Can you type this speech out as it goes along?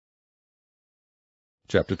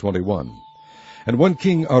Chapter 21. And when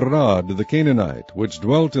King Arad the Canaanite, which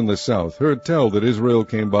dwelt in the south, heard tell that Israel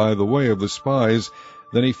came by the way of the spies,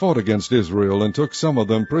 then he fought against Israel, and took some of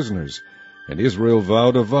them prisoners. And Israel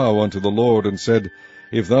vowed a vow unto the Lord, and said,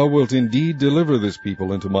 If thou wilt indeed deliver this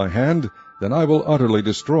people into my hand, then I will utterly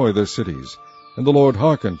destroy their cities. And the Lord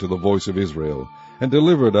hearkened to the voice of Israel, and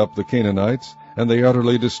delivered up the Canaanites, and they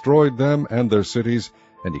utterly destroyed them and their cities,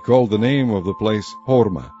 and he called the name of the place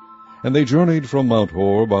Hormah. And they journeyed from Mount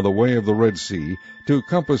Hor by the way of the Red Sea, to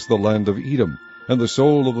compass the land of Edom, and the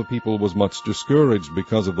soul of the people was much discouraged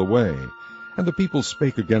because of the way. And the people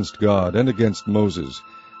spake against God and against Moses,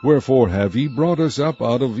 Wherefore have ye brought us up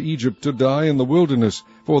out of Egypt to die in the wilderness?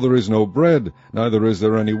 For there is no bread, neither is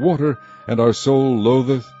there any water, and our soul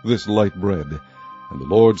loatheth this light bread. And the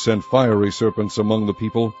Lord sent fiery serpents among the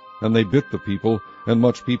people, and they bit the people, and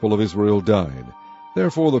much people of Israel died.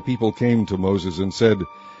 Therefore the people came to Moses, and said,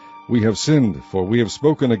 We have sinned, for we have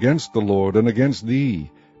spoken against the Lord and against thee.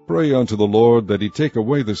 Pray unto the Lord that he take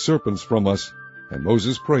away the serpents from us. And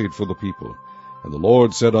Moses prayed for the people. And the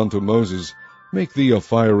Lord said unto Moses, Make thee a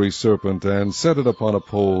fiery serpent, and set it upon a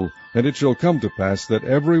pole, and it shall come to pass that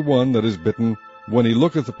every one that is bitten, when he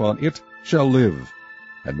looketh upon it, shall live.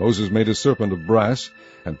 And Moses made a serpent of brass,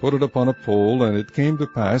 and put it upon a pole, and it came to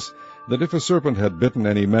pass, that if a serpent had bitten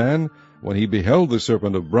any man, when he beheld the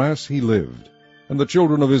serpent of brass, he lived. And the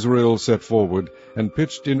children of Israel set forward, and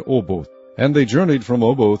pitched in Oboth. And they journeyed from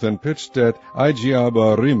Oboth, and pitched at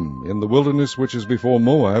Ijeabarim, in the wilderness which is before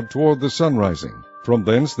Moab, toward the sunrising. From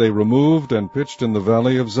thence they removed, and pitched in the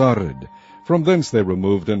valley of Zared. From thence they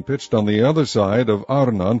removed, and pitched on the other side of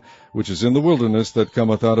Arnon, which is in the wilderness that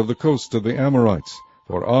cometh out of the coast of the Amorites.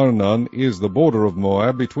 For Arnon is the border of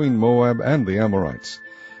Moab, between Moab and the Amorites.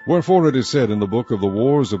 Wherefore it is said in the book of the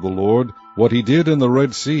wars of the Lord, what he did in the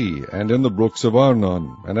Red Sea, and in the brooks of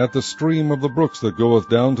Arnon, and at the stream of the brooks that goeth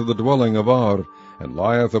down to the dwelling of Ar, and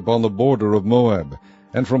lieth upon the border of Moab.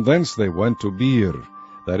 And from thence they went to Beer,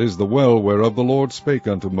 that is the well whereof the Lord spake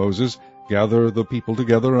unto Moses, Gather the people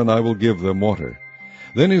together, and I will give them water.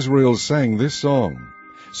 Then Israel sang this song,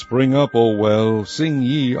 Spring up, O well, sing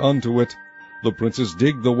ye unto it. The princes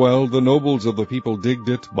digged the well, the nobles of the people digged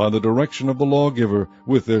it, by the direction of the lawgiver,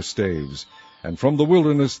 with their staves. And from the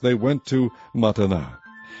wilderness they went to Mattanah,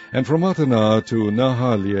 and from Mattanah to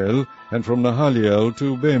Nahaliel, and from Nahaliel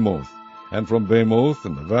to Bamoth, and from Bamoth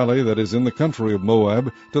in the valley that is in the country of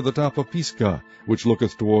Moab, to the top of Pisgah, which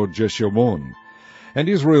looketh toward Jeshimon. And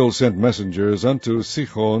Israel sent messengers unto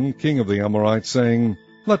Sihon, king of the Amorites, saying,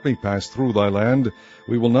 Let me pass through thy land.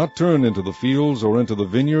 We will not turn into the fields or into the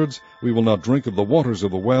vineyards. We will not drink of the waters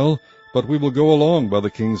of the well, but we will go along by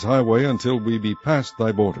the king's highway until we be past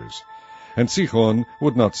thy borders. And Sihon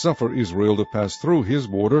would not suffer Israel to pass through his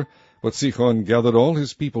border, but Sihon gathered all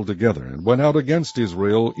his people together, and went out against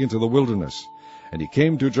Israel into the wilderness. And he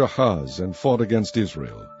came to Jahaz, and fought against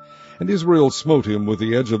Israel. And Israel smote him with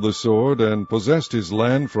the edge of the sword, and possessed his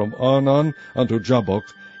land from Arnon unto Jabbok,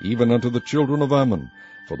 even unto the children of Ammon,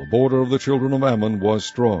 for the border of the children of Ammon was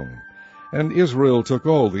strong. And Israel took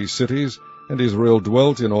all these cities, and Israel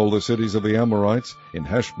dwelt in all the cities of the Amorites, in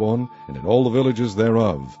Heshbon, and in all the villages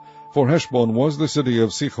thereof. For Heshbon was the city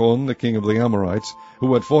of Sihon, the king of the Amorites,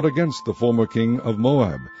 who had fought against the former king of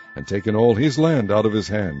Moab, and taken all his land out of his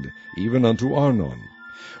hand, even unto Arnon.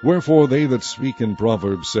 Wherefore they that speak in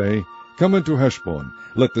Proverbs say, Come into Heshbon,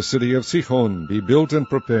 let the city of Sihon be built and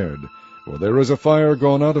prepared. For there is a fire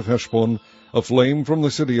gone out of Heshbon, a flame from the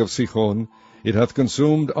city of Sihon. It hath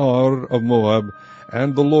consumed Ar of Moab,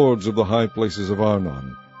 and the lords of the high places of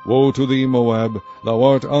Arnon. Woe to thee, Moab! Thou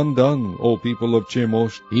art undone, O people of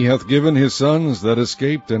Chemosh. He hath given his sons that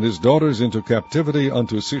escaped, and his daughters into captivity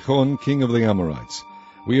unto Sihon king of the Amorites.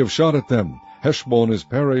 We have shot at them. Heshbon is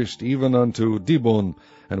perished even unto Dibon,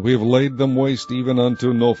 and we have laid them waste even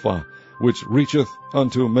unto Nophah, which reacheth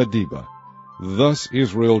unto Medeba. Thus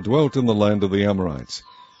Israel dwelt in the land of the Amorites.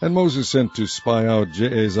 And Moses sent to spy out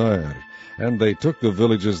Jazer, and they took the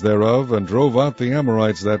villages thereof, and drove out the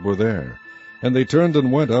Amorites that were there. And they turned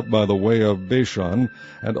and went up by the way of Bashan,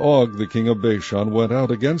 and Og the king of Bashan went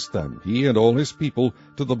out against them, he and all his people,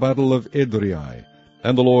 to the battle of Edrei.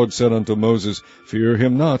 And the Lord said unto Moses, Fear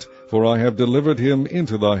him not, for I have delivered him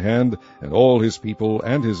into thy hand, and all his people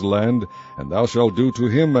and his land, and thou shalt do to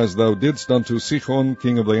him as thou didst unto Sihon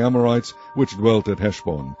king of the Amorites, which dwelt at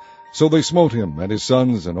Heshbon. So they smote him, and his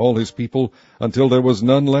sons, and all his people, until there was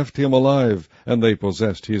none left him alive, and they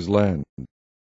possessed his land.